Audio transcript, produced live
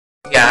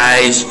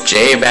Guys,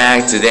 Jay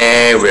back.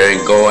 Today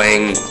we're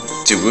going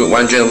to Route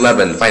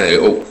 111 finally.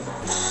 Oh,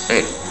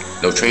 hey,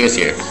 no trainers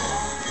here.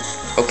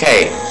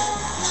 Okay.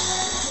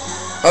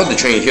 Oh, the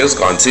train here's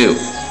gone too.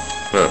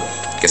 Huh.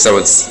 Guess that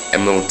was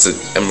Emerald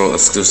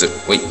exclusive.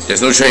 Wait,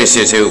 there's no trainers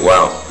here too.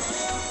 Wow.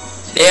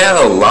 They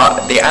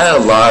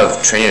added a lot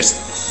of trainers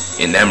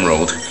in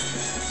Emerald.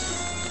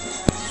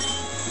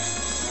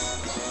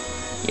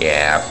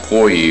 Yeah,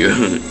 poor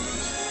you.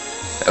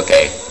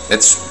 Okay.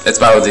 Let's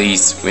battle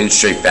these Wind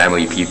Streak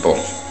family people.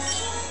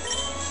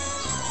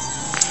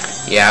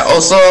 Yeah,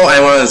 also I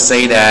want to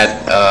say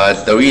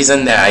that the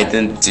reason that I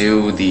didn't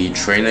do the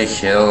Trainer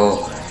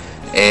Hill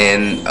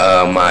in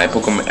my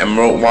Pokemon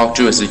Emerald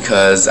walkthrough is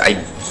because I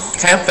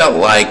kind of felt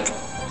like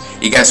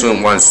you guys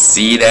wouldn't want to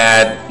see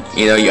that.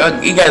 You know,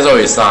 you guys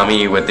already saw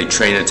me with the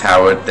Trainer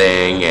Tower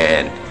thing,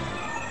 and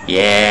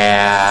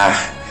yeah,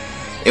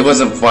 it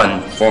wasn't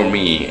fun for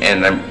me,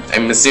 and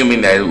I'm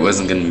assuming that it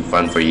wasn't gonna be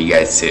fun for you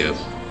guys too.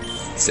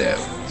 So,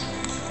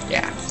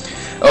 yeah.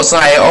 Also,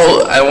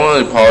 I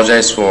want to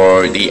apologize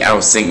for the out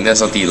of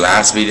syncness of the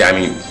last video. I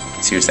mean,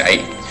 seriously,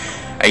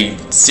 I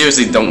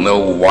seriously don't know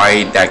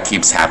why that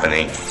keeps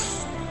happening.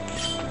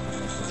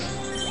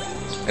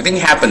 I think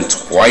it happened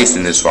twice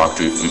in this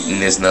walkthrough, in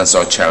this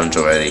Nuzlocke challenge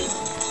already.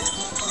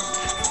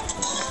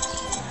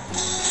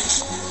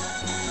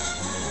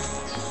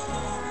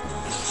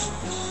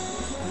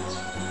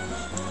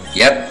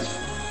 Yep.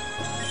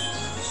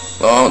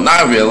 Well,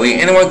 not really.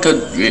 Anyone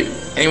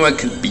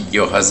could be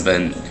your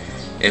husband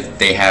if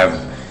they have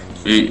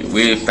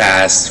really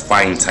fast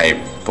fighting type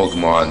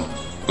Pokemon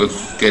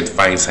with good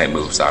fighting type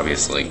moves,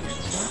 obviously.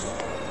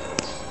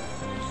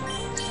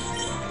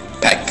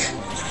 Peck.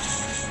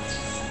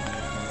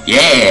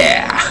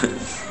 Yeah!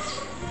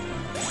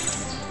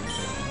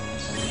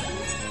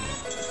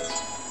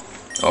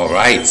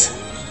 Alright.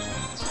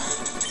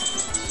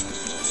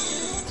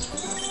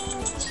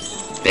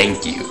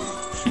 Thank you.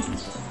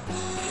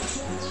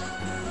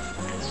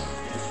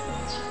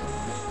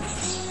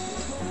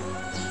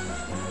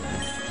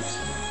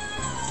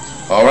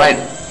 Alright,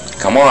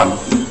 come on.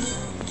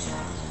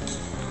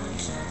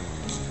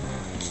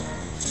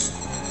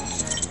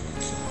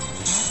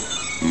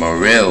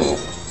 Marill.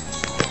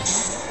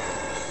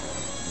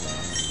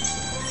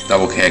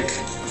 Double kick.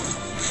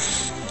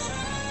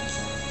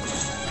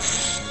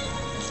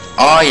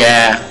 Oh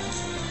yeah.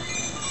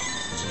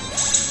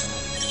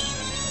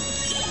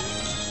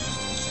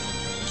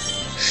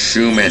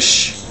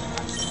 Shumish.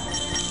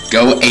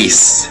 Go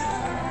Ace.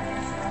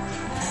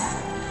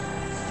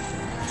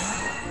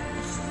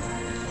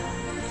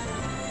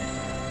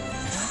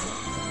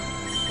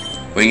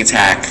 Wing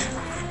attack.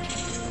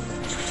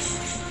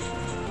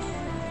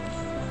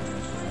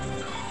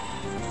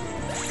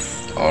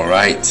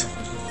 Alright.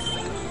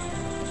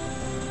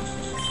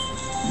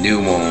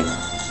 New Moon.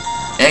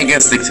 And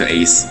gonna stick to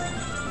Ace.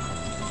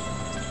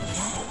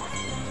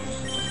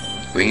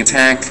 Wing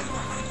attack.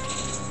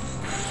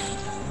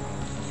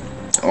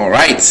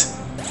 Alright.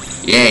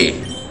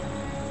 Yay.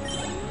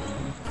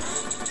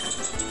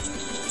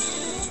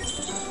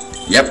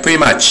 Yep, pretty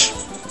much.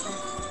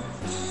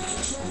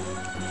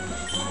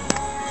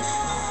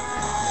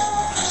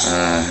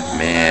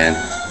 Man.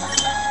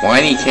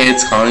 Whiny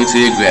kids calling to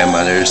your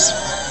grandmothers.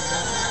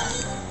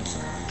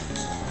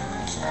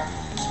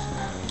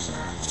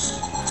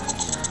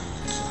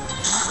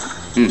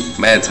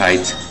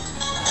 Meditite.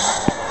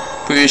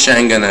 Pretty sure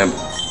I'm gonna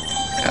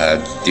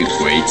do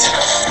great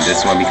in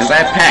this one because I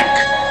have Peck.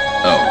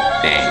 Oh,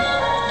 dang.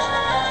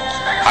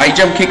 High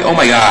jump kick, oh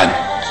my god.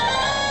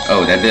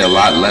 Oh, that did a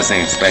lot less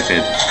than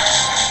expected.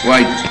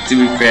 Well, to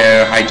be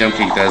fair, high jump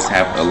kick does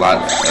have a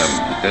lot,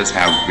 does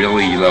have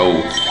really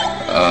low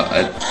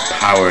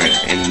power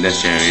in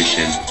this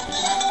generation.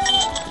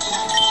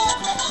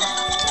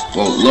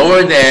 Well,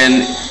 lower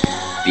than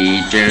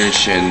the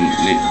generation,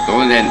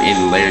 lower than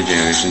in later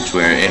generations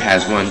where it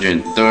has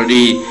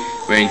 130,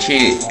 where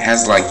it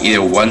has like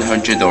either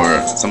 100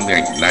 or something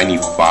like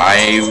 95.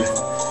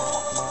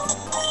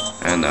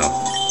 I don't know.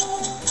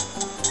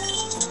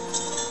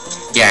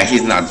 Yeah,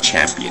 he's not the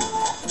champion.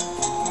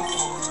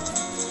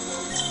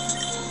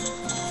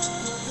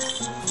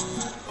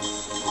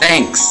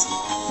 Thanks!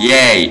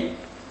 Yay!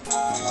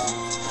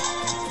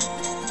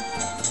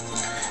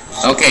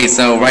 Okay,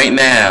 so right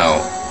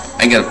now,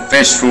 I'm gonna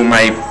fish for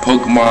my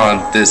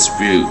Pokemon this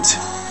route.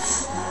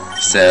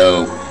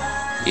 So,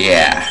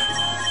 yeah.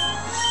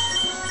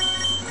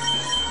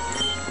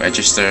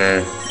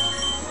 Register.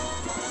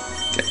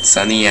 Get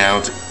Sunny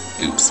out.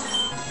 Oops.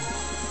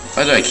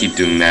 Why do I keep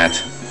doing that?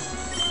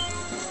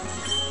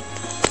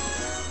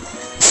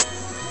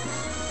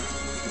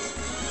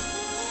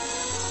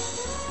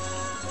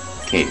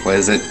 Okay, what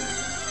is it?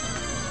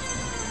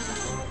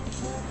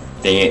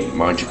 Dang it,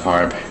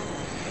 Magikarp.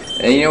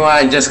 And you know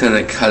what, I'm just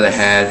gonna cut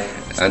ahead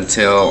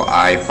until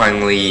I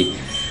finally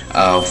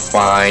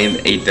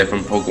find a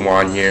different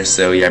Pokemon here,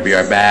 so yeah, be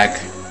right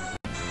back.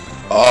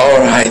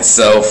 Alright,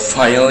 so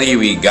finally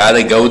we got a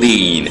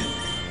Goldeen,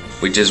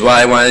 which is what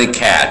I wanted to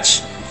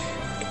catch.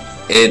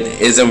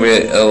 It isn't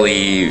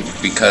really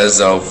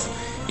because of,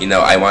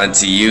 I wanted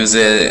to use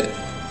it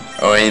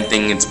or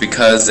anything. It's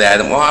because that,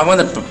 well, I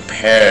want to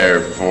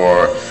prepare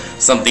for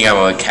something I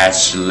want to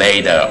catch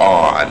later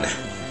on.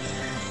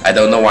 I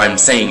don't know why I'm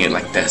saying it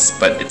like this,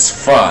 but it's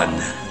fun.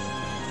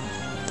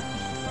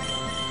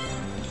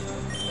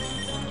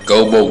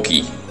 Go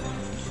Boki.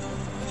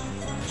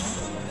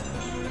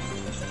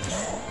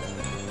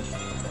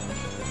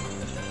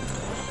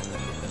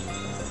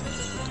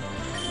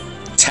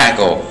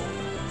 Tackle.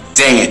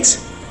 Dang it.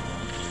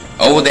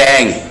 Oh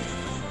dang.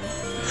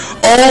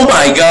 Oh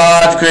my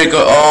god,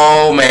 critical.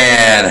 Oh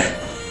man.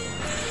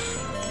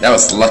 That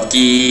was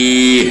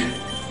lucky.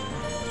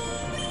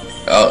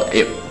 Oh,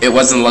 it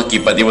wasn't lucky,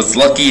 but it was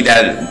lucky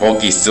that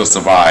Boki still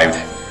survived.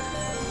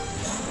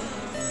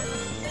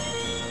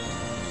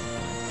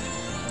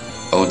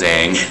 Oh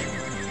dang.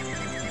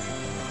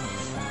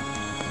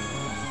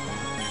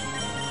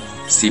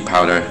 Sea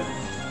powder.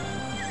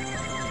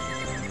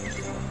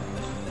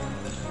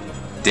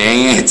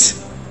 Dang it.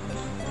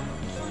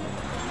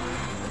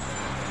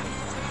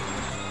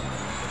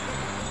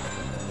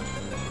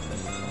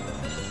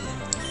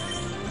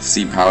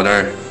 Sea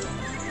powder.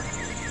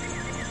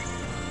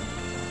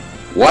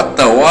 What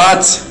the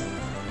what?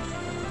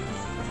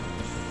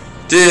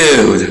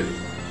 Dude.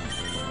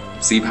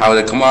 Sea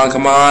powder, come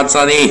on,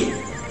 Sonny.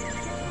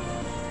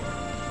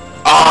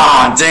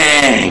 Ah,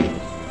 dang.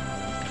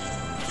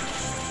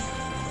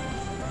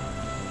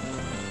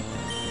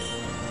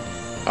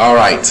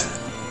 Alright.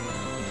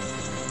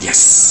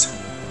 Yes.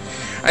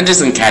 I'm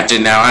just gonna catch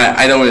it now.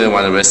 I don't really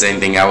want to risk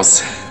anything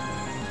else.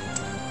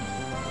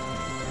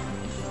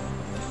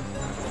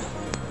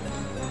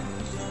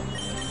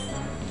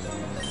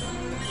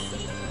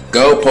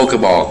 Go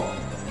Pokeball.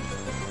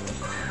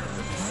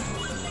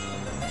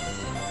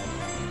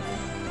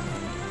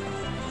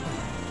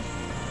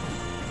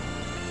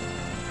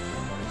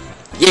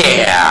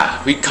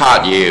 Yeah, we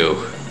caught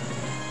you.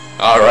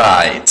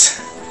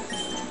 Alright.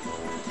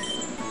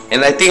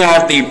 And I think I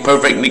have the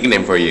perfect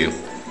nickname for you.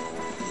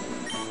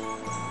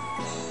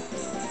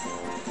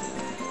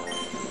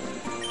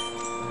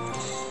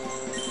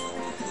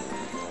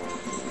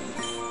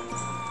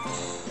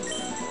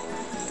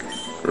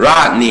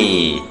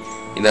 Rodney.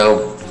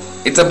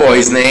 It's a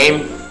boy's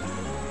name.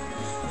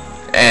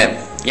 And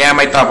yeah,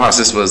 my thought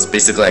process was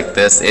basically like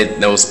this. It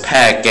knows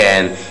peck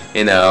and,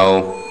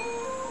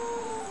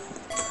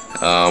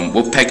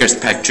 woodpeckers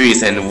peck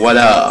trees, and what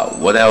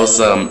else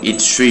eat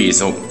trees.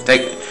 So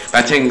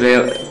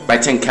by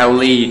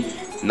technically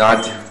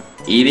not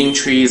eating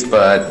trees,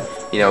 but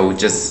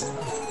just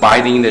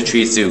biting the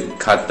trees to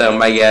cut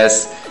them, I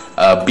guess.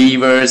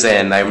 Beavers,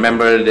 and I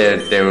remember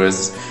that there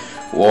was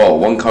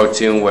one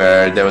cartoon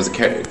where there was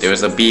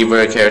a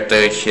beaver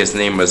character. His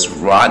name was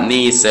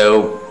Rodney.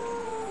 So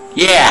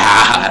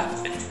yeah.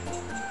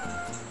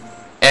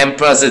 And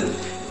plus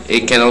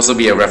it can also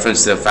be a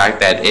reference to the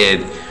fact that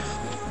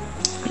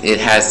it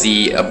has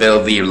the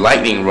ability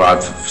Lightning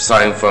Rod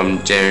starting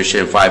from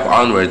Generation 5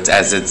 onwards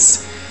as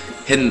its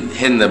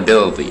hidden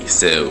ability.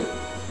 So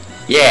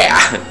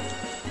yeah.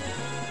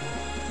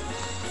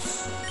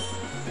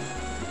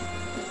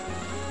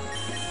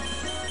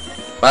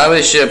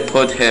 Probably should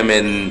put him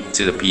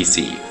into the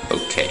PC.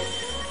 Okay.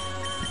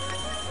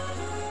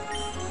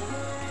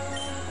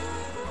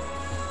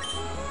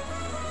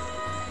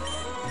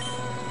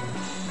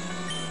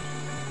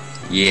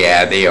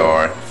 Yeah, they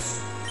are.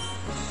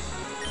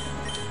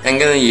 I'm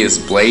gonna use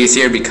Blaze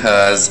here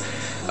because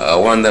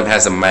one of them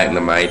has a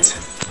Magnemite.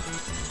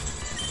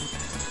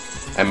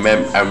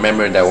 I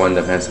remember that one of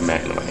them has a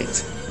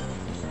Magnemite.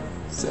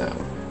 So,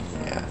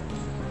 yeah.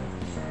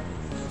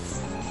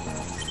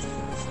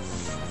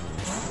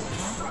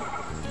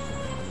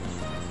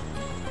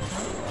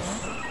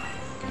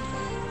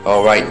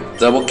 Alright,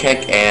 double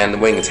kick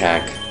and wing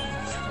attack.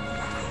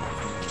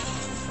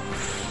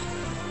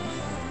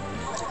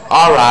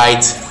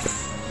 Alright.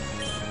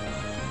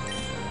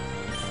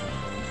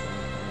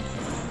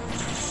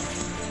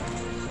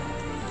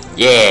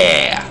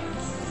 Yeah.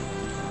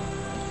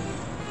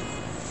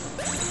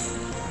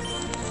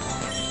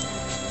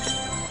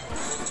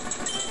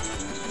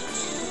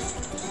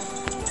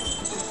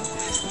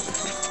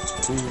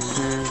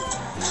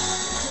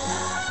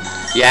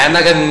 Yeah, I'm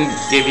not gonna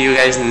give you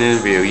guys an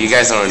interview. You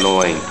guys are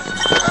annoying.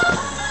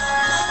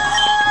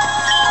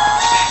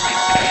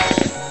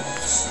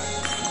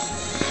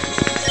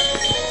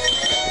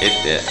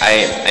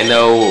 I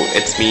know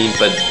it's mean,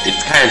 but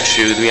it's kind of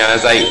true, to be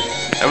honest. I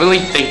really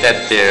think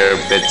that they're a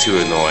bit too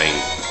annoying.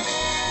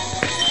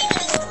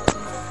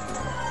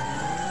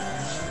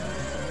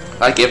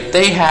 Like, if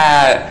they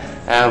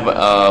have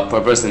a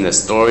purpose in the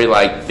story,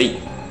 like,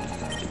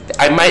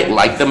 I might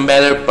like them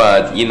better,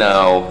 but,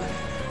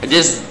 I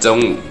just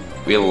don't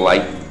really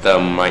like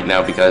them right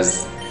now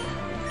because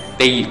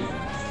they're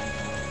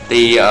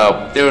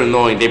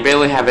annoying. They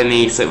barely have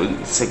any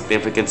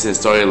significance in the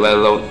story, let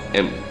alone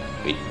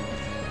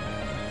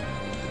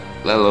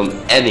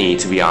any,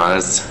 to be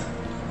honest.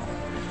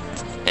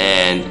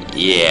 And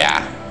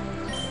yeah,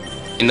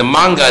 in the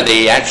manga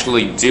they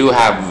actually do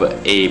have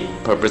a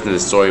purpose in the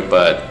story,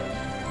 but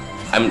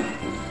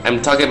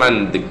I'm talking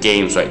about the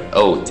games, right?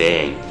 Oh,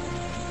 dang.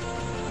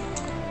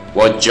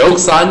 Well,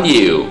 joke's on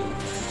you.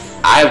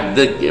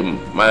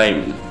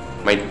 My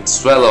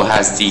Swallow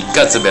has the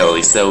guts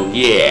ability, so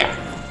yeah.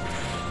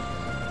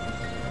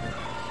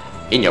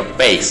 In your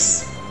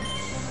face.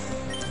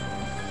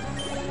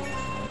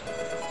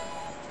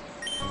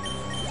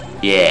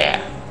 Yeah.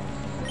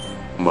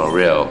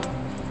 Moril.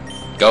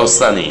 Go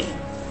Sunny.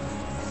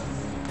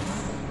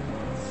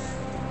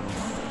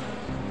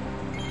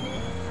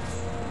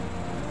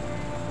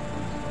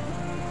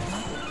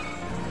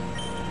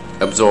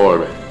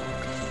 Absorb.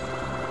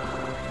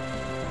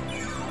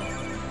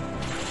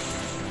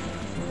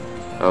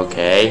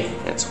 Okay,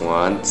 that's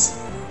once.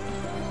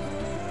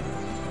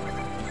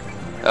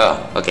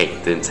 Oh, okay,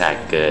 didn't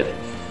attack, good.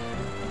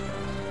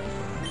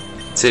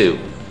 2.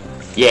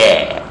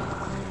 Yeah!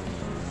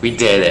 We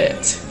did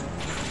it!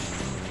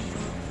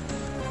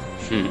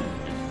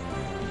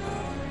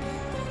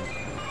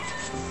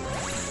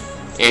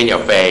 In your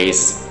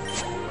face!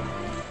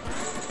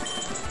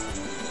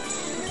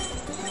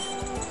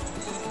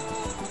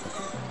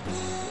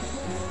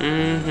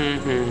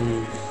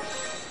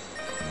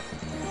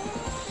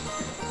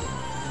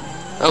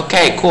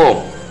 Okay,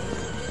 cool.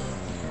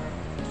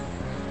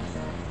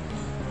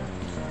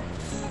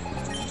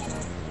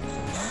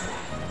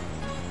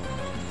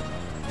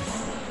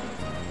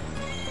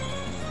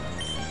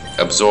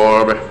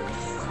 Absorb.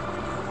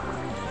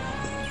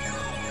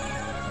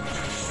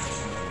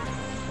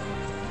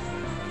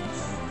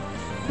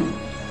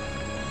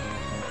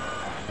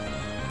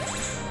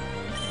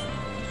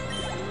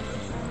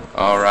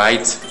 All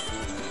right.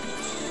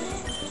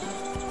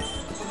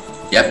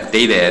 Yep,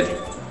 they did.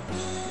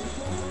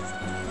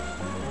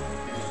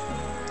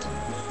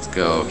 Let's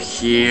go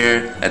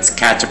here. Let's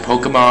catch a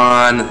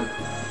Pokemon.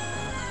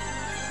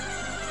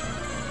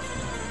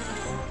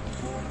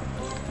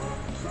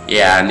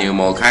 Yeah,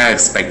 Numo, kinda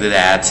expected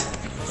that.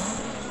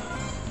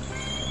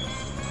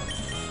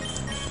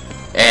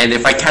 And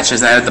if I catch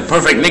this, I have the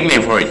perfect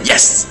nickname for it.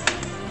 Yes!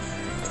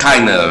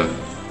 Kind of.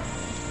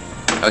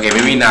 Okay,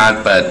 maybe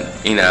not, but,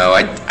 you know,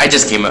 I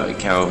just came up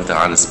with it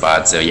on the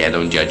spot, so yeah,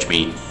 don't judge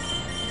me.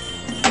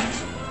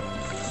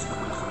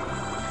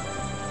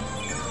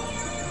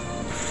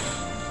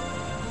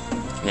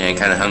 Yeah, I'm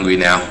kinda hungry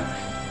now.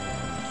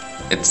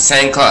 It's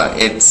 10 o'clock.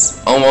 It's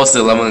almost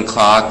 11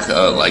 o'clock.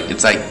 Like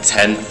it's like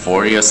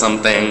 10:40 or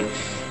something,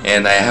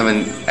 and I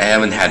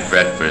haven't had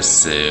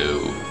breakfast.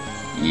 So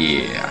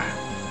yeah,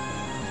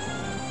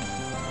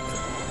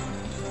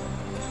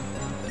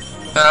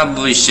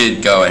 probably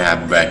should go and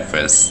have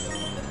breakfast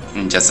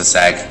in just a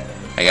sec.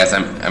 I guess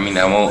I'm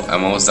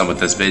almost done with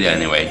this video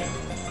anyway.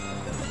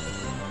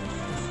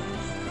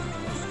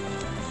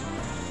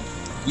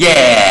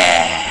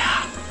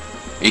 Yeah,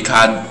 we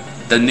caught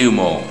the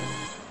Numo.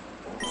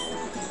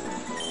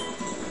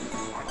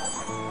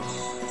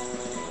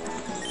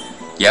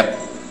 Yep.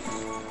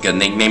 Gonna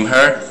nickname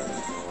her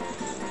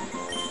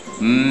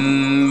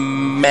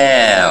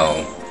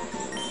Mel.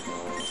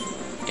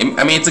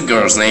 I mean, it's a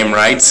girl's name,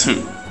 right?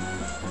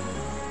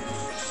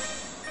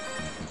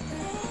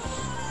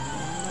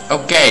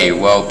 Okay,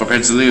 well,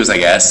 prepare to lose, I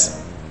guess.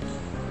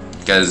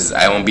 Because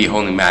I won't be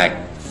holding back.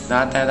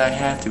 Not that I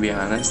have, to be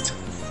honest.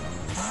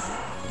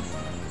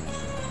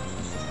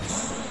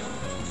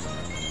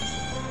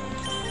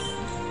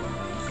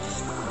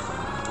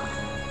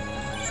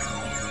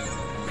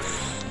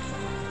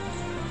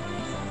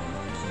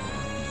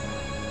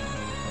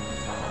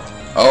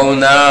 Oh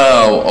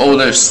no,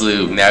 older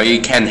Sloop, now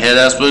you can hit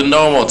us with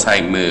normal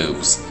type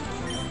moves.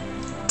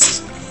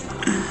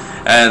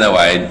 I don't know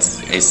why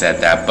I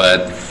said that,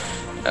 but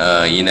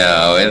you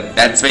know,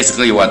 that's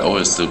basically what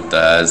older Sloop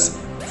does.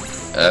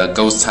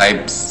 Ghost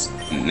types,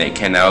 they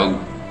can now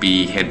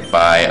be hit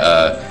by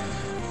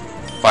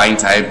flying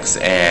types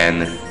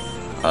and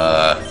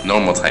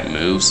normal type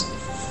moves,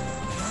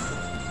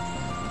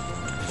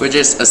 which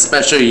is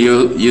especially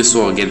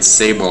useful against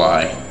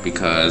Sableye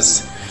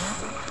because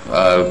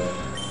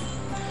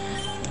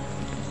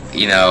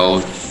you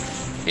know,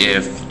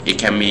 if it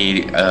can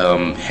be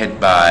hit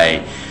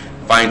by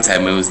flying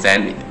type moves,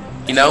 then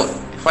you know,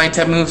 flying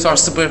type moves are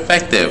super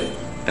effective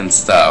and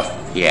stuff.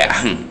 Yeah.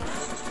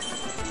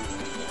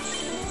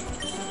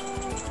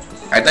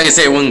 I thought you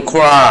said it wouldn't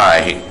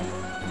cry.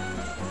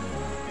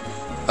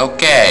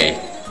 Okay.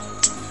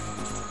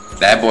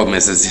 That boy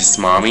misses his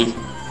mommy.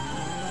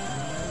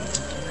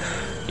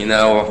 You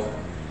know,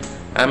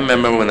 I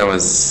remember when I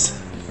was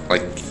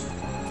like,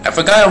 I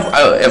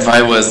forgot if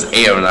I was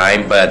 8 or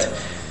 9, but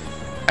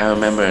I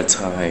remember a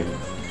time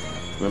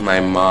when my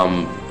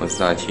mom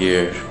was not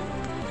here,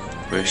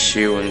 where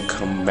she wouldn't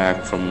come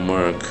back from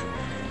work.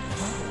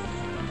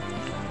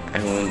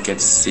 I wouldn't get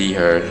to see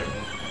her.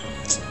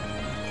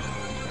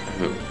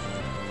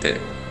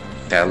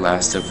 That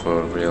lasted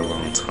for a real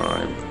long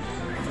time.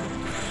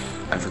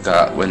 I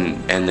forgot when it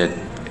ended,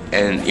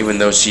 and even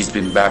though she's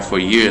been back for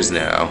years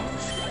now,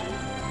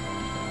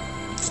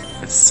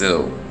 it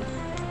still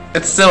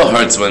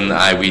hurts when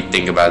I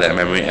rethink about that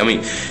memory. I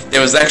mean,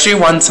 there was actually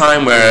one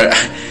time where,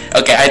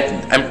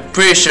 okay, I'm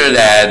pretty sure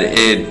that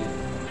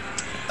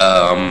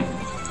um,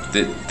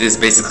 this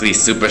basically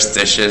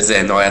superstitious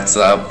and all that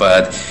stuff,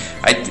 but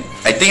I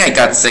think I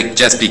got sick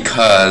just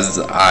because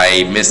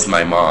I missed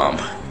my mom.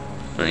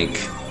 Like,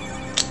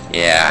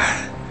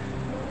 yeah.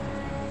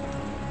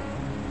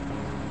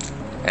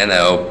 I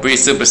know, pretty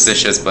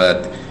superstitious,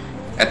 but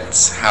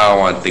that's how I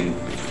want to think.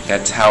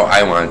 That's how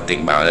I want to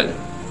think about it.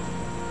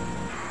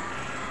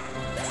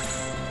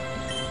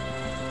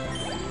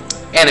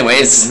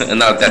 Anyways,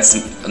 enough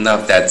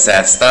that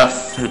sad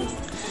stuff.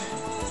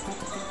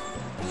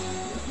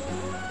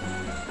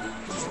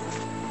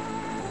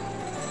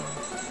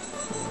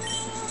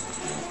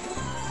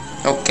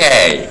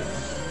 Okay.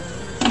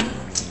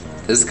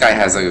 This guy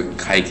has a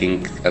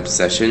hiking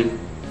obsession.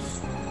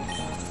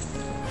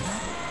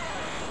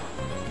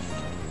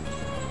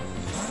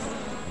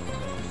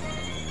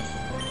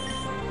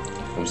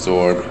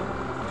 Absorb.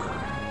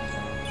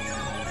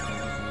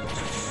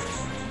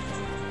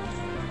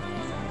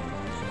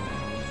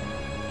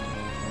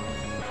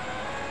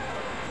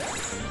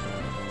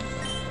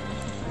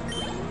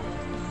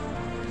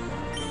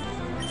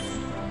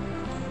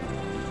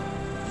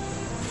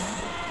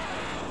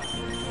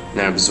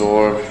 Now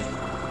absorb.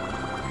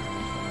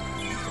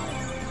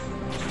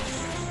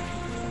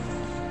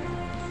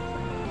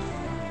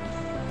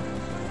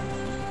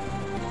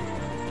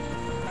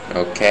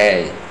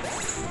 Okay.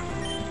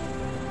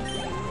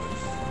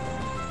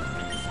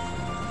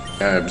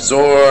 Now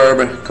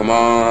absorb. Come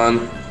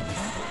on.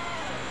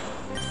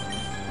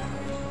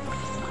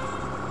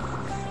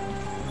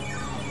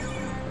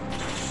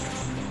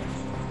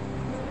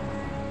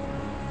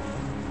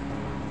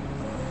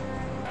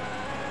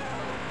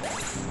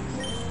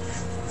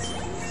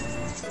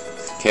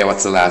 Okay,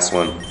 what's the last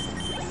one?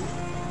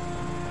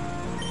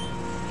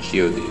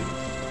 Shielded.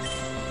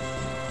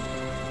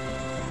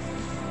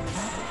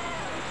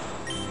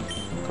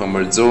 Come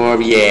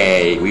absorb,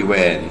 yay, we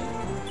win.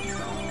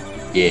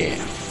 Yeah.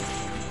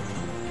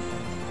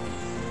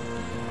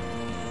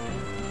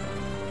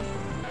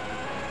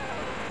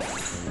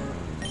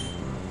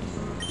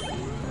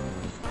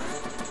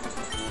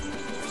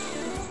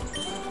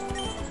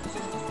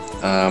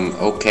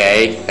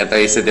 Okay. I thought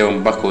you said they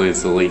won't buckle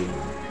easily.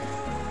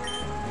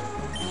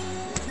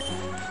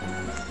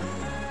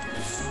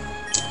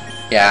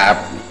 Yeah,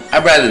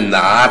 I'd rather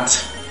not.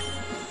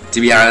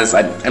 To be honest,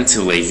 I'm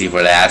too lazy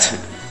for that.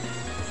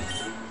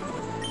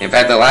 In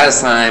fact, the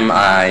last time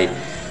I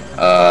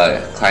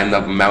climbed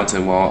up a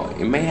mountain wall,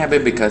 it may have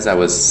been because I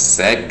was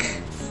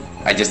sick.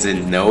 I just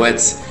didn't know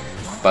it.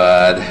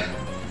 But,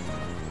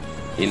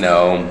 you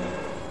know,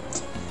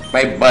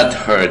 my butt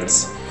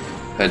hurts.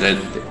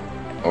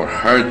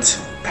 Hurt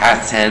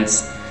past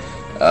tense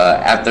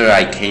after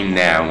I came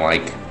down.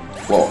 Like,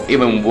 well,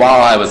 even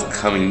while I was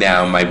coming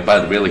down, my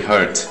butt really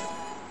hurt.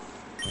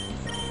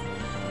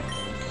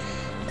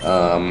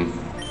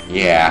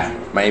 Yeah,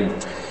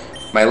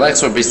 my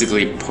legs were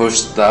basically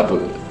pushed up.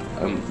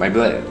 My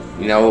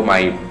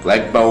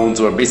leg bones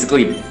were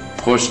basically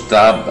pushed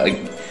up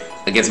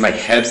against my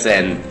hips,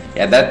 and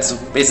yeah, that's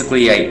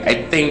basically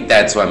I think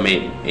that's what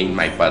made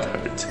my butt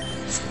hurt.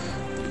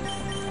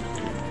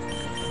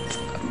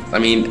 I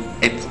mean,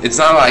 it's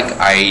not like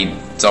I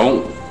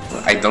don't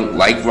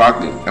like rock.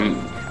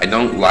 I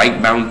don't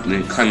like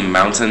climbing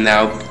mountain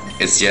now.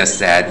 It's just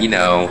that, you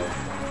know.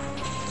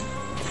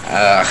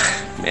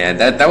 Man,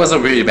 that was a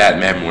really bad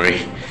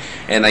memory,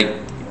 and I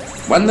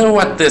wonder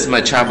what this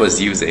Machop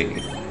was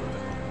using,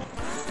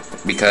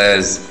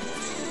 because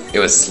it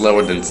was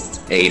slower than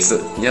A. So,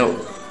 you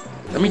know,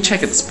 let me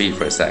check its speed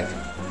for a sec.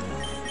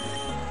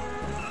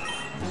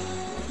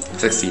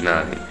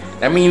 69.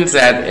 That means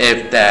that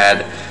if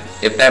that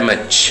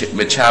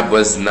Machop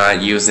was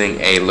not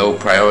using a low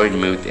priority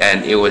move,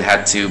 and it would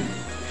have to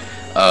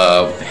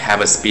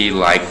have a speed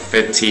like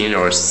 15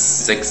 or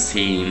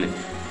 16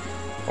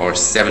 or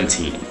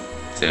 17.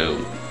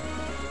 So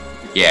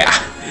yeah.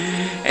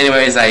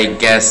 Anyways, I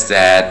guess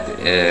that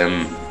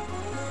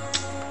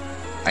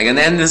I can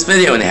end this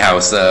video now.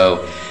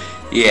 So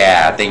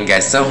yeah, thank you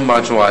guys so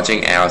much for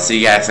watching, and I'll see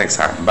you guys next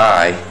time.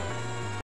 Bye.